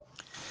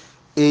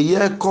èyí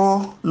ẹ̀kọ́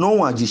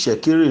lóhùn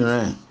àjíṣẹ́kiri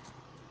rẹ̀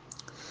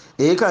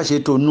èyí kà ṣe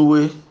tó núwé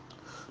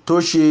tó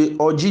ṣe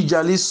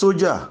ọjíjalè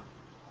sójà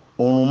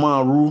òrùn máa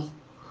rú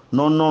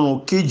nọ́nọ́rùn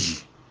kejì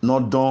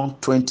nọ́dún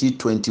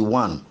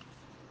 2021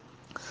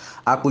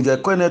 àpèjọ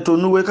ẹ̀kọ́ ẹni tó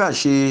núwé kà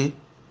ṣe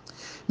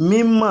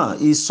mímọ̀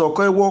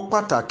ìsọ̀kọ́ ẹwọ́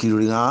pàtàkì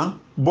rìhàn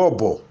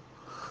bọ̀bọ̀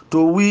tó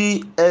wí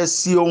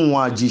ẹ̀sì ohun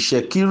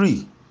àjíṣẹ́kiri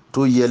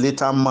tó yẹ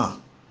létà mọ̀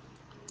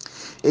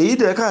èyí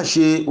dẹ̀ kà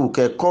ṣe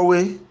òkèkọ́wé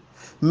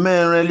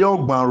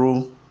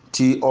mẹ́rìnlélọ́gbọ̀n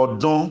ti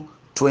ọdún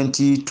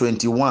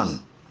 2021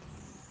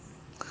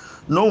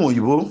 lóhùn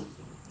òyìnbó.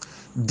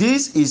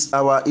 This is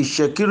our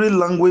Ishekiri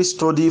language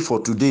study for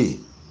today,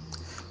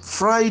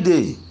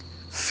 Friday,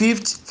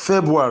 5th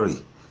February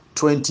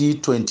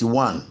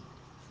 2021.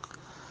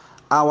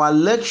 Our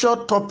lecture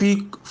topic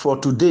for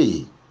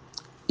today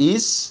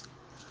is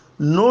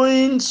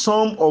knowing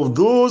some of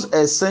those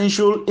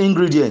essential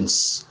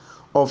ingredients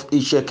of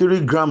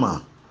Ishekiri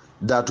grammar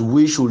that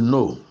we should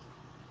know.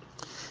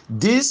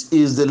 This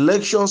is the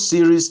lecture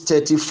series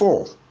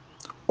 34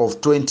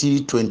 of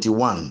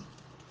 2021.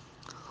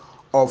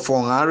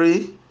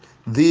 Ọ̀fọ̀nhárẹ́,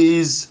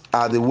 these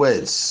are the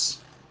words.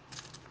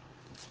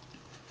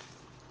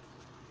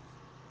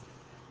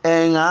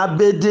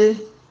 Ẹ̀ǹabédé,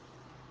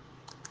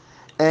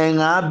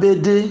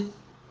 ẹ̀ǹabédé,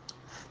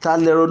 ta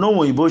lẹ̀rọ náà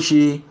òyìnbó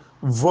ṣe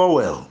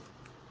vowel,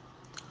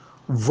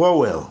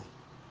 vowel.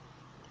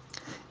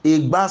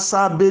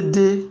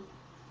 Ìgbásábédé,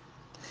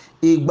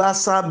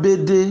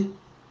 ìgbásábédé,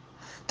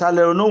 ta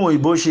lẹ̀rọ náà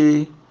òyìnbó ṣe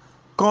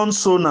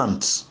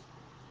consonant,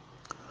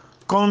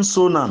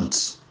 consonant.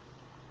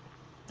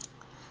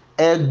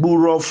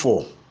 Ẹgbúrọ̀fọ̀,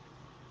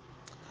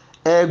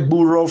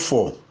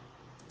 ẹgbúrọ̀fọ̀,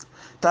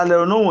 ta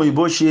lẹ̀rọ náà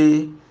òyìnbó ṣe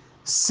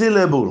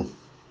syllable,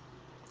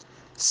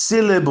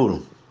 syllable.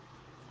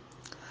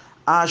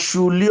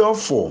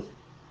 Aṣùlẹ̀ọ̀fọ̀,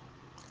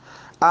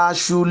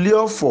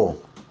 aṣùlẹ̀ọ̀fọ̀,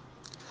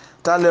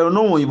 ta lẹ̀rọ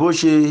náà òyìnbó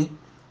ṣe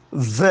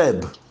verb,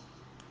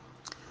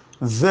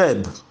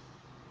 verb.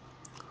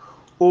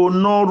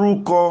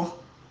 Onórúkọ,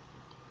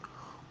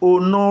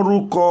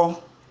 onórúkọ,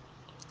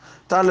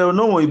 ta lẹ̀rọ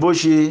náà òyìnbó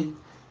ṣe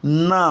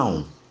noun,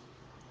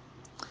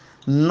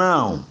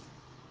 noun.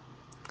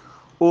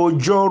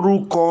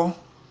 Ọjọ́rúkọ,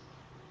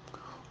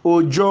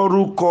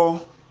 ọjọ́rúkọ,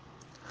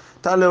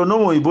 ta lẹ̀rọ náà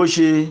òyìnbó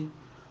ṣe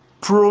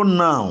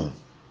pronoun,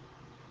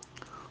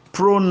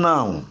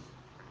 pronoun.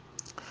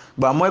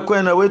 Gbàmọ́ ẹ̀kọ́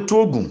ẹ̀nà wé tó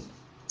ògùn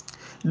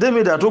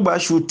dèmídà tó gbà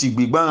ṣu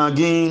tìgbì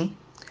gbáhangín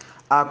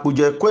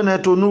àpèjọ ẹ̀kọ́ ẹ̀nà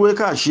tó núwé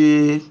kà ṣe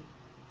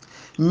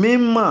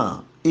mímọ̀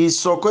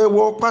ìsọ̀kọ́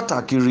ẹwọ́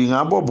pàtàkì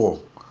rìhàn bọ̀bọ̀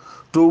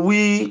tó wí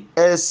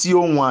ẹ̀sì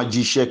ohun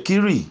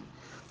àjíṣẹ́kiri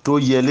tó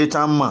yẹ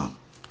létà mọ̀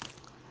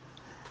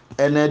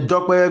ẹ̀nà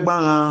dọ́pẹ́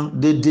gbáhan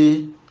dédé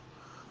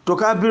tó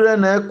ká bírẹ̀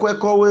ẹ̀nà ẹ̀kọ́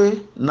ẹ̀kọ́wé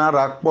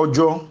nára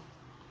pọ́jọ́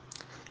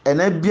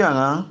ẹ̀nà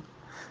bíàrán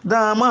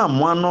dáhà máa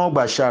mú aná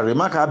gbàṣàrè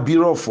má ká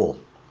bírọ̀fọ̀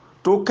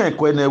tó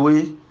kẹ̀kọ́ ẹ̀nà wé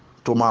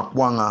tó máa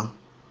pọ́ àwọn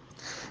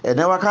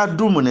ẹ̀nà wá ká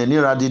dùmùnẹ̀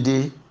níra dédé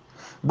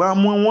gbà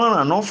mú wọn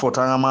ràn náà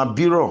fọ̀tara máa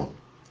bírọ̀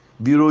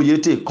bírò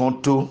yétè kan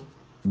tó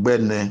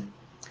gbẹ̀nẹ̀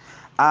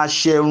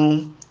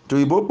aṣẹ̀run tó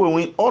ìbò pè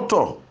wí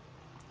ọ̀tọ̀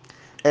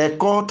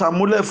ẹ̀kọ́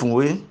tamúlẹ̀ fún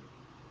wé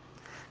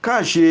ká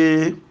ṣe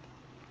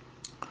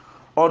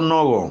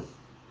ọ̀nọ̀rọ̀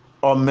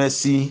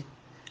ọ̀mẹ̀sì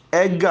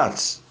egat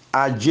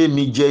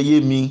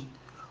ajémijẹyémi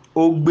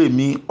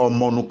ógbèmí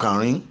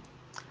ọmọnùkàrín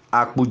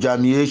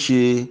àpòjàmí ẹ̀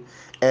ṣe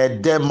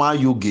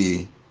ẹ̀ẹ́dẹ́máyògè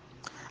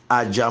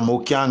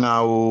àjàmókíàrán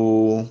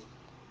o.